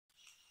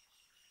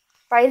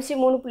பயிற்சி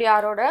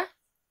 3.6ஓட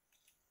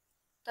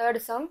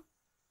third sum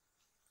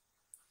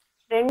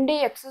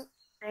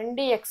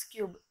 2x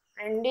cube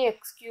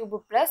 2x cube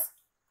plus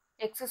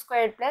x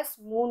squared plus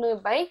 3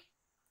 by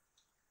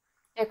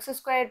x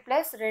squared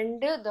plus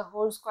 2 the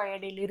whole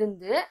squared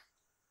இலிருந்து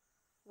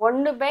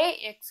 1 by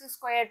x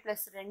squared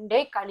plus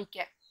 2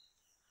 கழிக்க.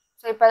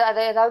 So இப்போ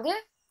அதை ஏதாவது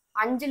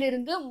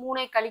 5லிருந்து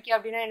 3 கழிக்க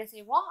அப்படின்னா என்ன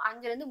செய்வோம்,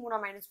 5லிருந்து 3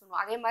 மைனஸ்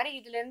பண்ணுவோம். அதே மாதிரி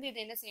இதுலேருந்து இது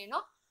என்ன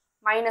செய்யணும்,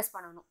 மைனஸ்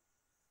பண்ணணும்.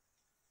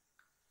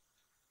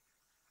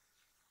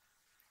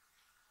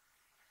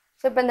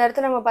 ஸோ இப்போ இந்த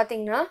இடத்துல நம்ம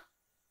பார்த்தீங்கன்னா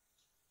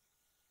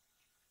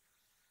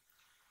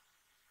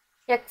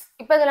எக்ஸ்,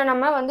 இப்போ இதில்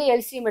நம்ம வந்து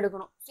எல்சிஎம்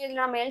எடுக்கணும். ஸோ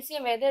இதில் நம்ம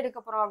எல்சிஎம் எதை எடுக்க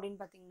போகிறோம் அப்படின்னு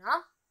பார்த்தீங்கன்னா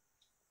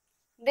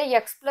இந்த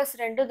X plus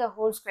 2 the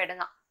whole squared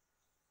தான்.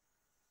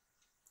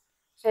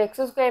 So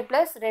X square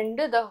plus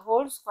 2 the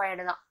whole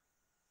squared தான்.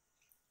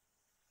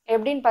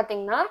 எப்படின்னு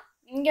பார்த்தீங்கன்னா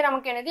இங்கே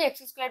நமக்கு என்னது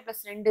எக்ஸ் ஸ்கொயர்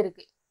ப்ளஸ் 2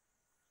 இருக்குது.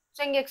 ஸோ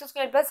இங்கே X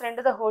square plus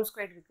 2 the whole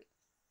square இருக்குது.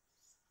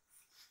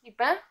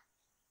 இப்போ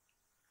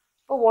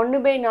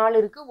 1/4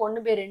 இருக்குது,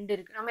 1/2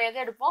 இருக்குது. நம்ம எதை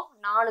எடுப்போம்,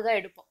 4 தான்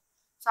எடுப்போம்.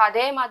 ஸோ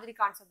அதே மாதிரி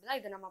கான்செப்ட் தான்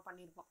இதை நம்ம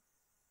பண்ணியிருப்போம்.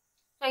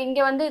 ஸோ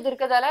இங்கே வந்து இது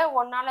இருக்கிறதால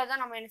 1ஆல்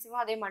தான் நம்ம என்ன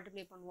செய்வோம், அதே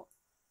மல்டிப்ளை பண்ணுவோம்.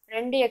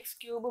 2x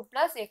cube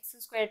plus x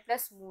squared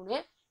plus 3.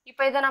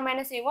 இப்போ இதை நம்ம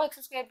என்ன செய்வோம், x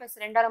squared plus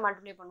 2ஆல்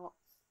மல்டிப்ளை பண்ணுவோம்.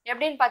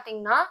 எப்படின்னு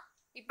பார்த்தீங்கன்னா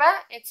இப்போ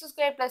x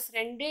squared plus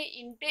 2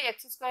 into x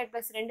squared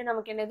plus 2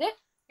 நமக்கு என்னது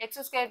x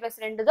squared plus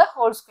 2 the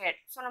whole squared.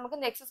 So நமக்கு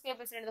இந்த x squared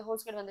plus 2 the whole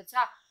squared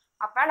வந்துச்சா,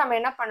 அப்போ நம்ம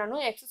என்ன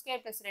பண்ணணும், x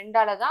squared plus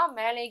 2ஆல் தான்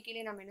மேலே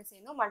கீழே நம்ம என்ன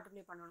செய்யணும்,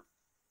 மல்டிப்ளை பண்ணணும்.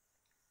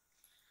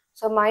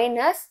 So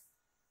minus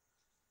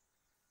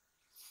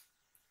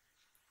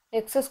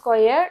x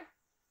squared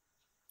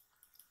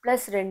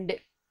plus 2.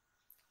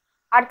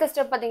 அடுத்த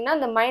ஸ்டெப் பார்த்தீங்கன்னா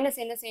இந்த மைனஸ்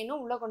என்ன செய்யணும்,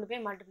 உள்ளே கொண்டு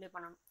போய் மல்டிப்ளை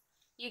பண்ணணும்.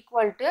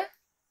 Equal to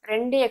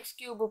 2x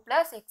cube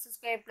plus x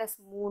squared plus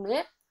 3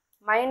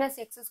 minus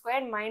x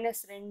squared minus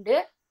 2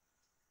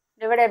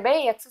 divided by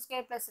x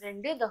squared plus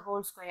 2 the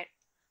whole square.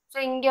 So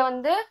இங்கே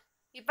வந்து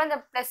இப்போ இந்த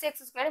plus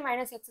X square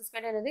minus X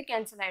square என்னது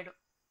கேன்சல் ஆகிடும்.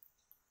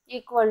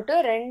 Equal to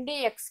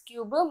 2x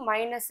cube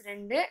minus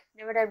 2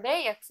 divided by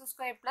x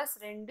squared plus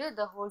 2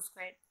 the whole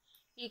square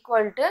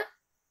equal to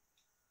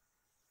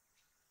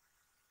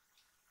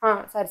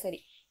சரி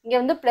இங்கே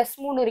வந்து plus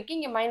 3 இருக்குது,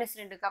 இங்கே மைனஸ்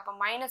 2 இருக்குது. அப்போ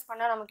மைனஸ்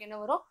பண்ணால் நமக்கு என்ன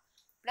வரும்,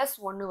 ப்ளஸ்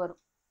 1 வரும்.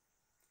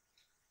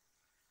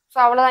 ஸோ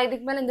அவ்வளோதான்.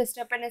 இதுக்கு மேலே இந்த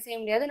ஸ்டெப் என்ன செய்ய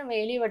முடியாது, நம்ம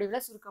எளிய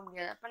வடிவில் சுருக்க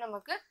முடியாது. அப்போ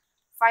நமக்கு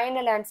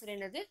ஃபைனல் ஆன்சர்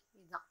என்னது,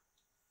 இதுதான்.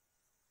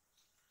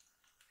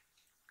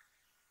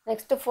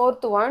 Next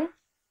fourth one.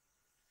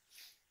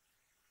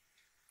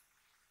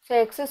 So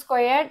X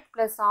squared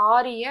plus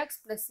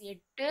 6x plus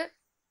 8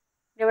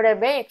 divided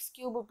by X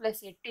cube plus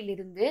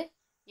 8லிருந்து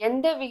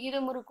எந்த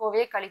விகிதமுறு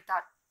கோவையை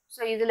கழித்தால்.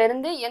 ஸோ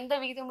இதிலிருந்து எந்த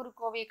விகிதமுறு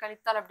கோவையை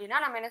கழித்தால் அப்படின்னா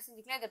நம்ம என்ன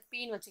செஞ்சுக்கலாம், இதை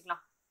பின்னு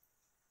வச்சுக்கலாம்.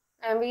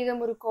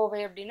 விகிதமுறு கோவை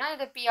அப்படின்னா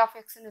இதை பி ஆஃப்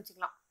எக்ஸ்ன்னு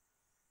வச்சுக்கலாம்.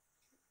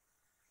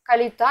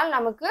 கழித்தால்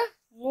நமக்கு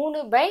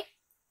 3 by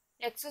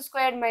X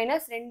squared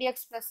minus 2x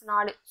plus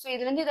 4. So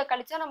இதுலேருந்து இதை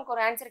கழிச்சா நமக்கு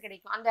ஒரு ஆன்சர்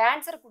கிடைக்கும். அந்த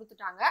ஆன்சர்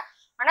கொடுத்துட்டாங்க,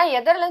 ஆனால்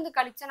எதிலேருந்து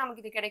கழிச்சா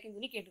நமக்கு இது கிடைக்கும்னு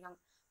சொல்லி கேட்டுருக்காங்க.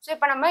 ஸோ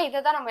இப்போ நம்ம இதை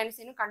தான் நம்ம என்ன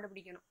செய்யணும்,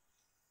 கண்டுபிடிக்கணும்.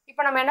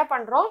 இப்போ நம்ம என்ன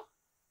பண்ணுறோம்,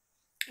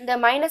 இந்த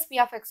மைனஸ் பி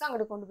ஆஃப் எக்ஸ்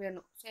அங்கிட்டு கொண்டு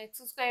போயிடணும். So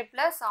X square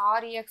plus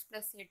 6x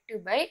plus 8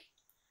 by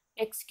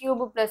X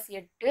cube plus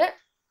 8.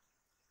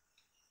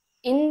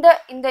 இந்த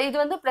இந்த இது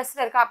வந்து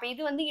ப்ளஸில் இருக்கா, அப்போ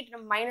இது வந்து இங்கிட்ட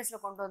நம்ம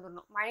மைனஸில் கொண்டு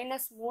வந்துடணும்.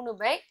 Minus 3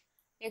 by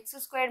X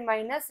square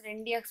minus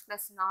 2x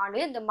plus 4.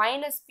 இந்த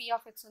மைனஸ் பி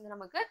ஆஃப் எக்ஸ் வந்து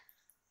நமக்கு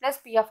ப்ளஸ்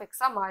பி ஆஃப்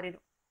எக்ஸாக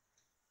மாறிடும்.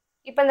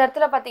 இப்போ இந்த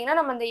இடத்துல பார்த்தீங்கன்னா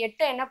நம்ம இந்த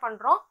 8 என்ன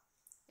பண்ணுறோம்,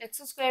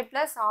 X square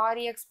plus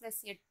 6x plus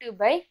 8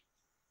 by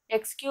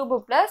X cube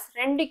plus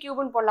 2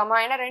 கியூபுன்னு போடலாமா,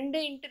 ஏன்னா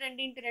 2 இன்ட்டு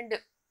 2 இன்ட்டு 2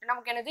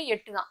 நமக்கு என்னது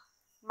 8 தான்.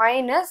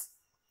 Minus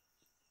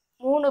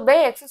 3 by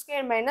X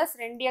square minus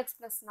 2x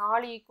plus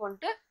 4 equal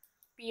to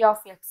P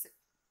of X.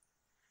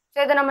 So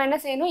இதை நம்ம என்ன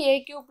செய்யணும், a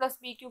cube plus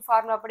B cube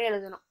formula அப்படி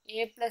எழுதணும்.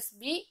 ஏ plus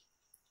B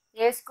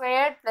A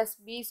squared plus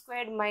B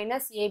squared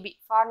minus AB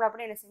formula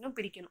அப்படி என்ன செய்யணும்,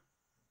 பிரிக்கணும்.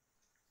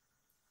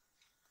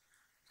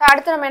 ஸோ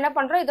அடுத்து நம்ம என்ன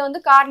பண்ணுறோம், இதை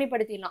வந்து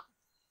காரணிப்படுத்திடலாம்.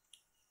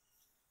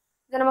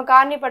 இதை நம்ம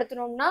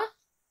காரணிப்படுத்தினோம்னா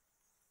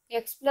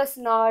X plus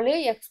 4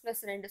 X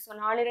plus 2. So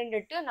 4 2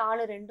 8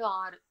 4 2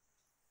 6.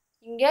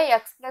 இங்கே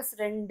X plus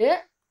 2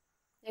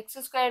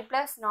 X square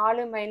plus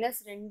 4 minus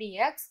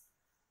 2x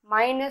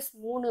minus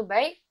 3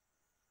 by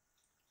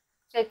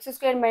X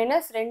square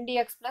minus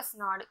 2x plus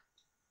 4.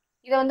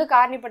 இதை வந்து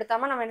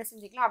காரணிப்படுத்தாமல் நம்ம என்ன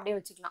செஞ்சுக்கலாம், அப்படியே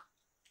வச்சுக்கலாம்.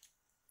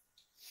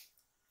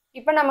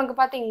 இப்போ நமக்கு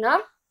பார்த்தீங்கன்னா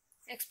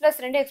X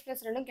plus 2 X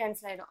plus 2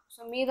 cancel ஆகிடும்.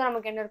 ஸோ மீதம்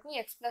நமக்கு என்ன இருக்கும்,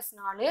 X plus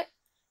 4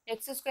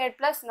 X square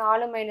plus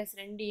 4 minus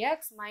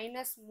 2x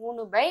minus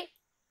 3 by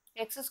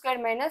X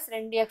square minus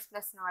 2x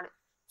plus 4.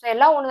 So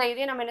எல்லாம் ஒன்று தான்.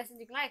 இதே நம்ம என்ன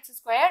செஞ்சுக்கலாம், எக்ஸ்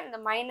ஸ்கொயர் இந்த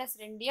மைனஸ்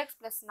 2x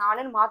ப்ளஸ்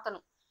 4ன்னு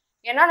மாற்றணும்.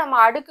 ஏன்னா நம்ம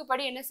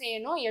அடுக்குப்படி என்ன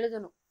செய்யணும்,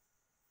 எழுதணும்.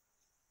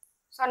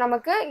 ஸோ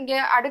நமக்கு இங்கே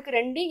அடுக்கு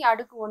 2 இங்கே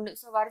அடுக்கு 1.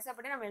 ஸோ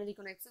வரிசைப்படி நம்ம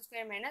எழுதிக்கணும், X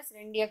square minus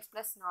 2x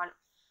plus 4.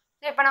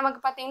 So இப்போ நமக்கு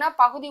பார்த்தீங்கன்னா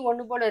பகுதி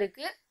 1 போல்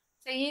இருக்குது.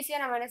 ஸோ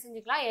ஈஸியாக நம்ம என்ன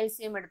செஞ்சுக்கலாம்,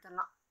 எல்சிஎம்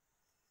எடுத்துடலாம்.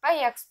 இப்போ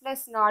எக்ஸ்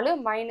ப்ளஸ் 4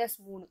 மைனஸ்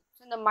 3. ஸோ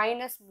இந்த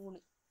மைனஸ் 3.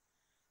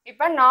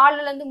 இப்போ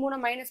 4லேருந்து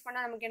 3 மைனஸ்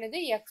பண்ணால் நமக்கு என்னது,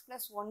 X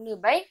plus 1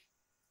 by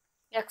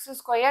X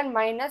square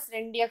minus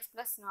 2x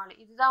plus 4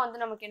 இதுதான் வந்து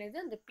நமக்கு என்னது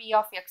இந்த பி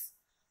ஆஃப் எக்ஸ்.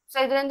 ஸோ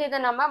இதுலேருந்து இதை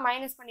நம்ம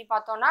மைனஸ் பண்ணி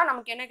பார்த்தோம்னா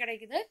நமக்கு என்ன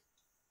கிடைக்குது,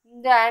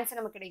 இந்த ஆன்சர்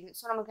நமக்கு கிடைக்குது.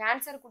 ஸோ நமக்கு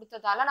ஆன்சர்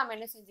கொடுத்ததால நம்ம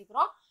என்ன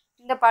செஞ்சுக்கிறோம்,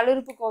 இந்த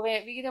பல்லுறுப்பு கோவை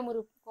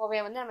விகிதமுறு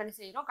கோவையை வந்து நம்ம என்ன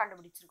செய்கிறோம்,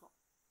 கண்டுபிடிச்சிருக்கோம்.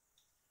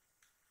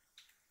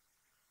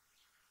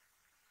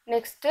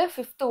 Next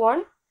fifth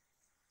one,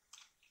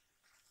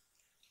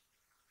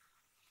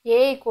 a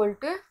equal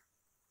to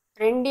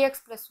 2x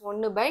plus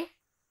 1 by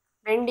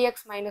 2x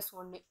minus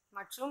 1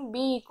 மற்றும்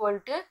b equal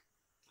to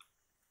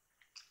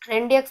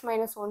 2x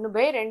minus 1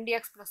 by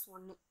 2x plus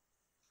 1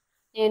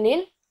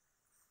 எனில்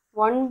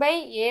 1 by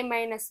a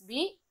minus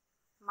b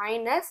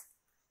minus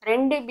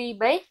 2b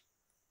by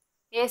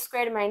a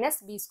square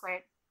minus b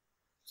square.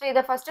 So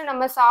இதை first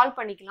நம்ம solve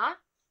பண்ணிக்கலாம்.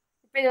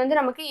 இப்போ இது வந்து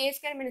நமக்கு a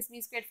square minus b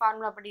square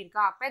formula அப்படி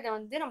இருக்கா, அப்போ இதை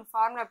வந்து நம்ம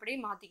ஃபார்முலா அப்படி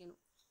மாற்றிக்கணும்.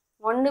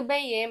 1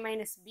 by a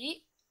minus b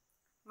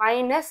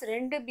minus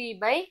 2b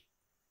by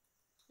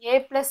a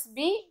plus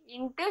b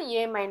into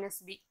a minus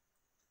b.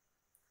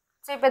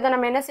 So இப்போ இதை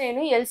நம்ம என்ன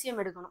செய்யணும், எல்சிஎம்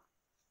எடுக்கணும்.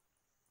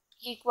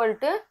 Equal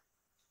to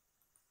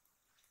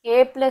a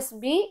plus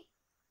b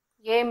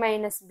a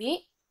minus b.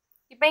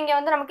 இப்போ இங்கே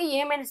வந்து நமக்கு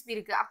a மைனஸ் b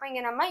இருக்குது, அப்போ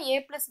இங்கே நம்ம a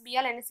ப்ளஸ்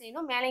பியால் என்ன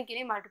செய்யணும், மேலே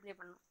கீழே மல்டிப்ளை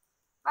பண்ணணும்.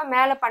 இப்போ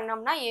மேலே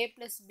பண்ணோம்னா a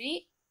plus b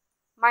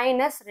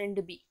minus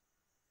 2b.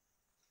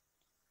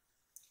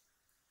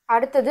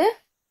 அடுத்தது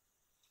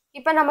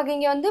இப்போ நமக்கு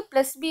இங்கே வந்து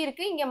ப்ளஸ் பி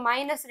இருக்குது, இங்கே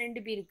மைனஸ்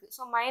 2b இருக்குது.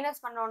 ஸோ மைனஸ்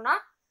பண்ணோம்னா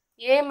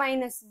a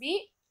minus b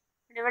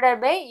divided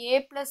by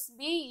a plus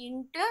b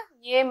into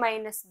a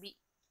minus b.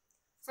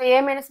 So a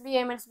minus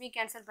b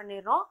cancel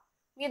பண்ணிடுறோம்.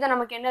 மீத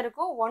நமக்கு என்ன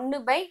இருக்கும், 1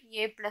 by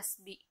a plus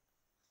b.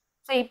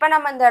 So இப்போ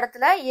நம்ம இந்த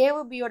இடத்துல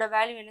ஏவு பியோட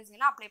வேல்யூ என்ன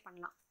செய்யலாம், அப்ளை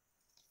பண்ணலாம்.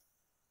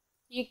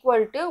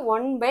 ஈக்குவல் டு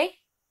 1 பை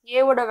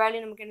ஏவோட வேல்யூ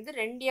நமக்கு என்னது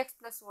 2x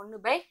plus 1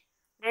 by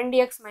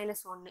 2x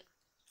minus 1.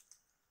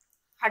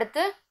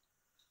 அடுத்து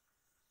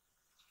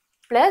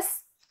ப்ளஸ்,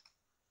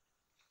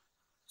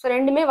 ஸோ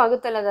ரெண்டுமே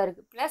வகுத்தல தான்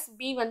இருக்குது. ப்ளஸ்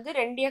பி வந்து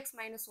 2x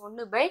minus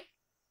 1 by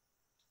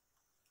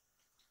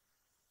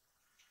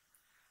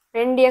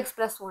 2x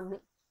plus 1.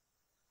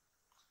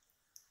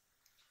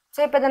 So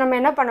இப்போ இதை நம்ம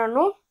என்ன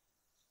பண்ணணும்,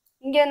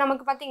 இங்கே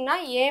நமக்கு பார்த்தீங்கன்னா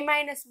a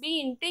minus B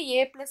into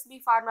a plus B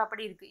formula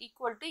அப்படி இருக்குது.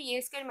 Equal to a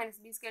square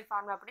minus b square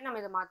formula அப்படி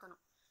நம்ம இதை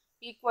மாற்றணும்.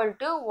 Equal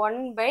to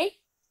 1 by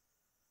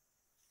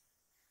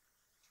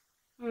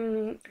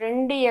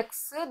 2x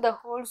the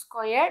whole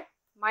square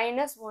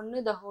minus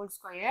 1 the whole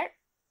square.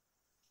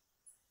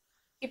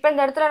 இப்போ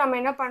இந்த இடத்துல நம்ம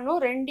என்ன பண்ணணும்,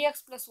 2x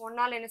ப்ளஸ்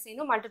 1ஆல் என்ன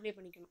செய்யணும், மல்டிப்ளை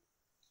பண்ணிக்கணும்.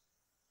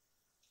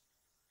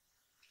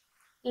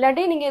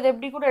 இல்லாட்டி நீங்கள் இதை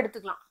எப்படி கூட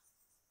எடுத்துக்கலாம்.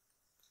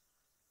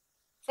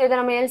 ஸோ இதை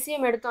நம்ம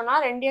எல்சிஎம் எடுத்தோம்னா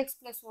 2x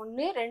ப்ளஸ்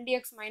 1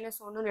 2x மைனஸ்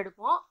 1ன்னு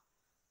எடுப்போம்.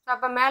 ஸோ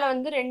அப்போ மேலே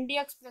வந்து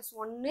 2x plus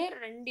 1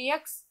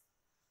 2x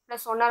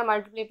plus 1ஆல்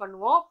multiply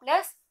பண்ணுவோம்.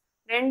 Plus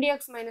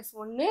 2x minus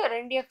 1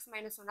 2x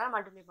minus 1ஆல்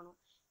multiply பண்ணுவோம்.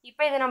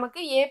 இப்போ இது நமக்கு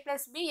a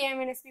plus B a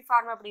minus B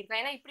formula அப்படி இருக்கா,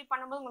 ஏன்னா இப்படி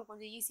பண்ணும்போது உங்களுக்கு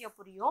கொஞ்சம் ஈஸியாக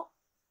புரியும்.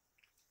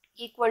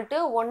 ஈக்குவல் டு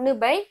 1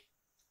 பை,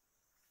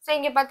 ஸோ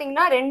இங்கே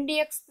பார்த்தீங்கன்னா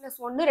 2x ப்ளஸ்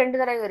 1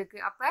 2 தடவை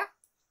இருக்குது. அப்போ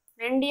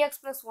 2x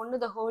plus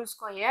 1 the whole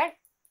square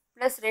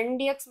plus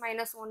 2x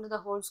minus 1 the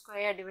whole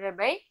square divide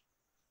by,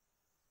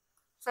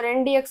 so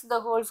 2x the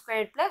whole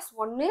square plus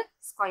 1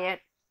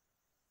 square.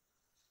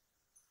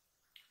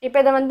 இப்போ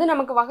இதை வந்து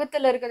நமக்கு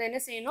வகுத்தில் இருக்கிறத என்ன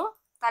செய்யணும்,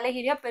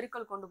 தலைகீழியாக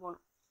பெருக்கல் கொண்டு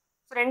போகணும்.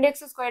 ஸோ 2x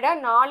ஸ்கொயரை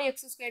 4x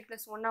ஸ்கொயர்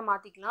ப்ளஸ் 1ஆக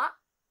மாற்றிக்கலாம்.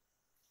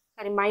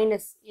 சரி,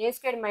 minus a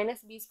square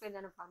minus b square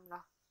தானே formula.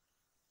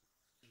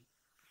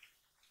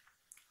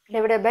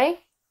 Divided by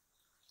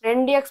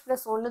 2x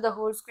plus 1 the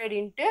whole square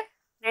into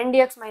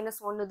 2x minus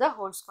 1 the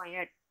whole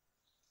square.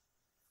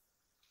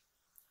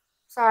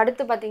 So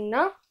அடுத்து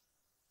பார்த்தீங்கன்னா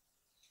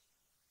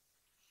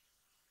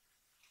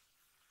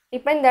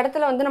இப்போ இந்த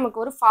இடத்துல வந்து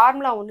நமக்கு ஒரு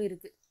ஃபார்முலா ஒன்று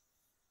இருக்குது.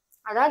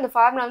 அதான் இந்த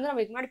ஃபார்முலா வந்து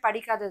நம்ம இதுக்கு முன்னாடி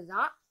படிக்காதது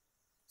தான்.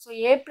 So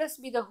a plus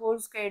be the whole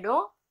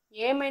ஸ்கொயர்டும்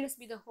a minus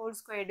be the whole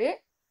squared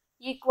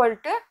equal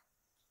to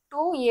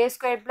 2a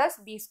square plus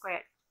b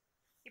square.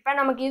 இப்போ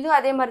நமக்கு இது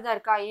அதே மாதிரி தான்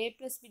இருக்கா, a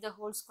plus be the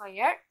whole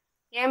square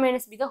a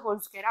minus be the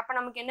whole square. அப்போ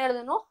நமக்கு என்ன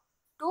எழுதணும்,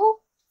 2.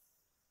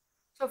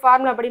 ஸோ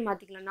ஃபார்முலா படி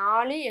மாற்றிக்கலாம்.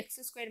 4x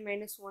ஸ்கொயர்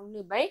மைனஸ்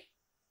 1 பை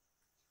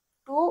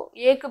 2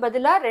 ஏக்கு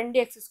பதிலாக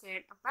 2x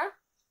ஸ்கொயர். அப்போ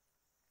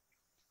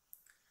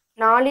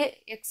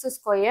 4x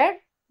ஸ்கொயர்,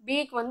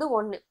 பிக்கு வந்து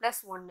 1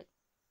 ப்ளஸ் 1.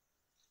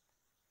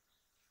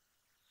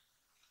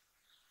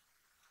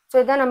 ஸோ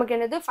இதுதான் நமக்கு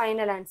என்னது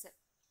ஃபைனல் ஆன்சர்.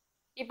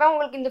 இப்போ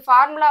உங்களுக்கு இந்த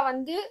ஃபார்முலா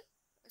வந்து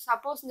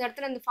சப்போஸ் இந்த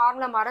இடத்துல இந்த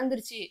ஃபார்முலா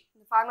மறந்துருச்சு,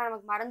 இந்த ஃபார்முலா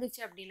நமக்கு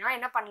மறந்துச்சு அப்படின்னா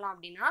என்ன பண்ணலாம்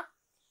அப்படின்னா,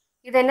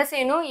 இதை என்ன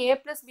செய்யணும், a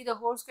plus be the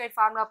whole square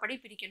formula படி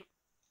பிரிக்கணும்.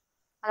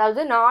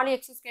 அதாவது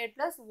 4x square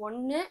plus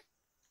 1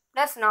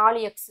 plus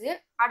 4x.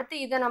 அடுத்து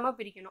இதை நம்ம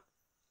பிரிக்கணும்.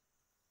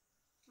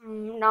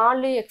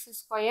 4x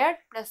square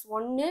plus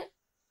 1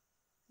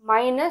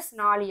 minus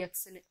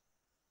 4xன்னு.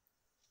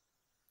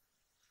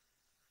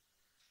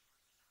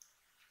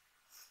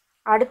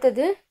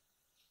 அடுத்தது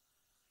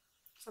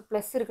ஸோ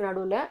ப்ளஸ் இருக்குது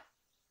நடுவில்.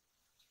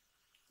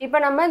 இப்போ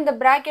நம்ம இந்த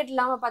ப்ராக்கெட்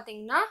இல்லாமல்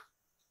பார்த்தீங்கன்னா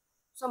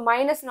so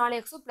minus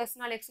 4x plus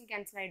 4x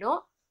cancel ஆகிடும்.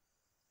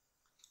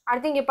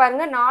 அடுத்து இங்கே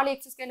பாருங்கள்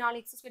 4x ஸ்கொயர்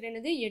 4x ஸ்கொயர்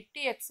என்னது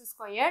 8x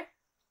square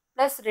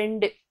plus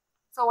 2.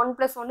 So 1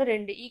 + 1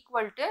 2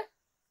 equal to,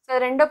 so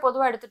 2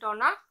 பொதுவாக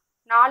எடுத்துட்டோம்னா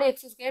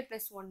 4x²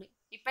 + 1.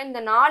 இப்போ இந்த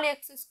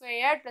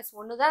 4x² +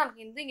 1 தான்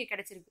நமக்கு இங்கே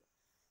கிடைச்சிருக்கு.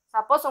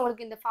 சப்போஸ்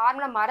உங்களுக்கு இந்த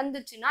ஃபார்முலா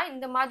மறந்துச்சுன்னா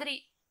இந்த மாதிரி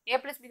a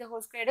 + b² a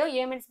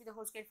 -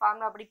 b²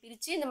 formula அப்படி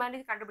பிரித்து இந்த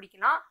மாதிரி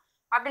கண்டுபிடிக்கலாம்.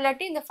 அப்படி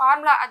இல்லாட்டி இந்த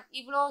ஃபார்முலா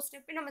இவ்வளோ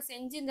ஸ்டெப்பு நம்ம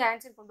செஞ்சு இந்த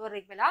ஆன்சர் கொண்டு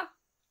வர்றதுக்கு பதிலாக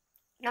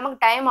நமக்கு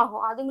டைம்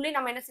ஆகும். அதுங்களையும்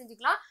நம்ம என்ன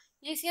செஞ்சுக்கலாம்,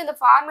 ஈஸியாக இந்த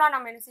ஃபார்முலா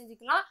நம்ம என்ன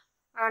செஞ்சுக்கலாம்,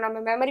 நம்ம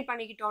மெமரி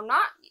பண்ணிக்கிட்டோம்னா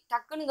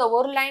டக்குன்னு இந்த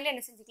ஒரு லைனில்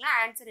என்ன செஞ்சுக்கலாம்,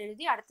 ஆன்சர்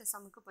எழுதி அடுத்த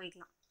சம்முக்கு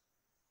போய்க்கலாம்.